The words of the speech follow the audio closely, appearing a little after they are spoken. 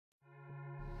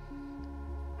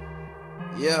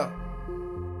Yeah.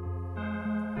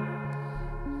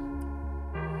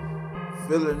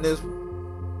 Feeling this one.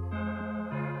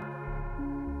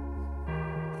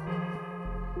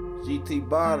 GT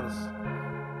Bottles.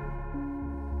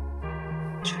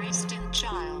 Tristan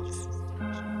Childs.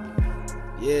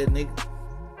 Yeah, nigga.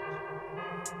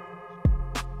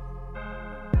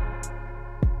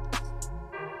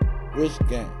 Rich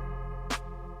gang.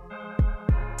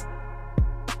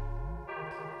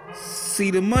 See,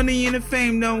 the money and the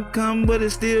fame don't come, but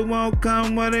it still won't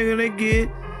come. What they gonna get?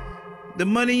 The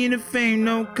money and the fame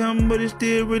don't come, but it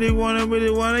still really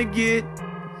wanna get.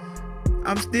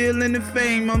 I'm still in the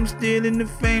fame,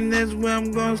 that's where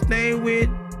I'm gonna stay with.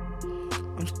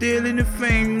 I'm still in the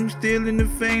fame,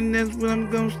 that's what I'm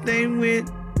gonna stay with.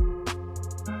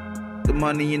 The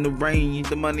money in the range,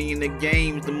 the money in the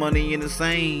games, the money in the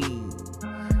same.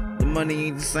 The money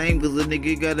ain't the same cause the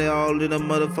nigga got it all in the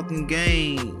motherfucking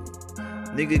game.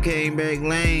 Nigga came back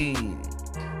lame.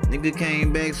 Nigga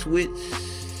came back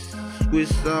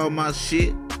switched all my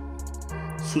shit.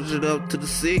 Switch it up to the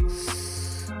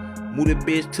 6. Move the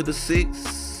bitch to the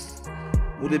 6.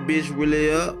 Move the bitch really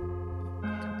up.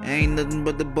 Ain't nothing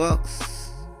but the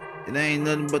bucks. It ain't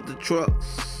nothing but the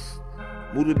trucks.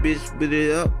 Move the bitch, spit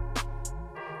it up.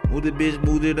 Move the bitch,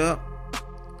 move it up.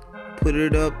 Put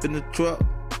it up in the truck.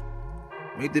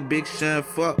 Make the big shine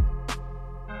fuck.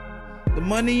 The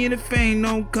money and the fame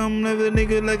don't come with a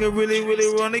nigga like I really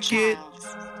wanna get.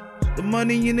 The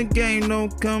money in the game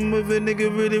don't come with a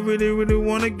nigga really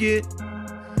wanna get.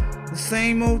 The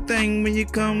same old thing when you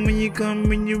come,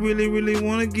 when you really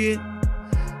wanna get.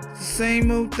 The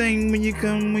same old thing when you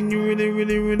come, when you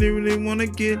really wanna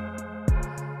get.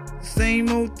 The same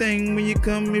old thing when you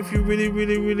come if you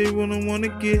really wanna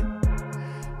get.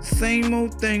 The same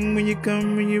old thing when you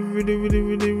come, when you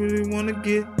really wanna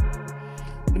get.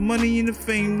 The money and the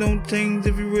fame don't change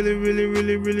if you really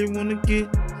wanna get.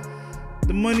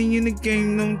 The money in the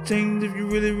game don't change if you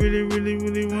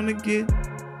really wanna get.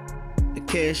 The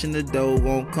cash in the dough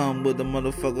won't come, but the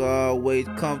motherfucker always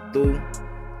come through.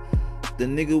 The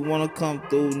nigga wanna come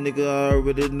through, nigga I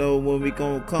already know when we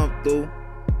gon' come through.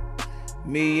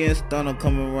 Me and Stunner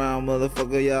coming around,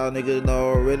 motherfucker, y'all niggas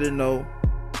already know.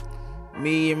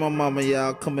 Me and my mama,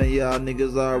 y'all coming, y'all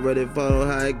niggas already follow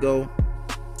how it go.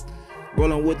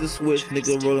 Rollin' with the switch,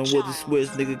 nigga, rollin' with the switch,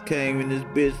 nigga, came in this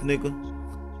bitch, nigga.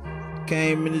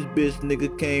 Came in this bitch,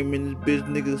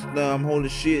 nigga, now I'm holding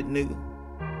shit, nigga.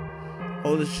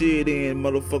 Holding shit in,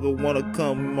 motherfucker wanna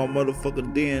come in my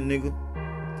motherfucking den, nigga.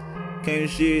 Came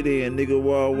shit in, nigga,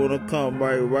 where I wanna come,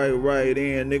 right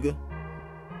in, nigga.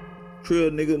 Trill,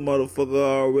 nigga, motherfucker,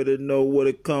 I already know what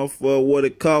it come for, what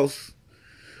it costs.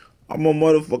 I'm a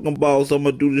motherfucking boss,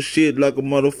 I'ma do the shit like a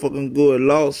motherfucking good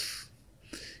loss.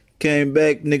 Came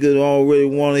back, nigga, already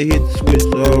wanna hit the switch,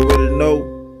 already know.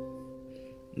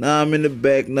 Now I'm in the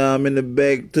back,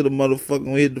 to the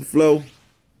motherfucking hit the flow.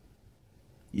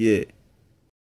 Yeah.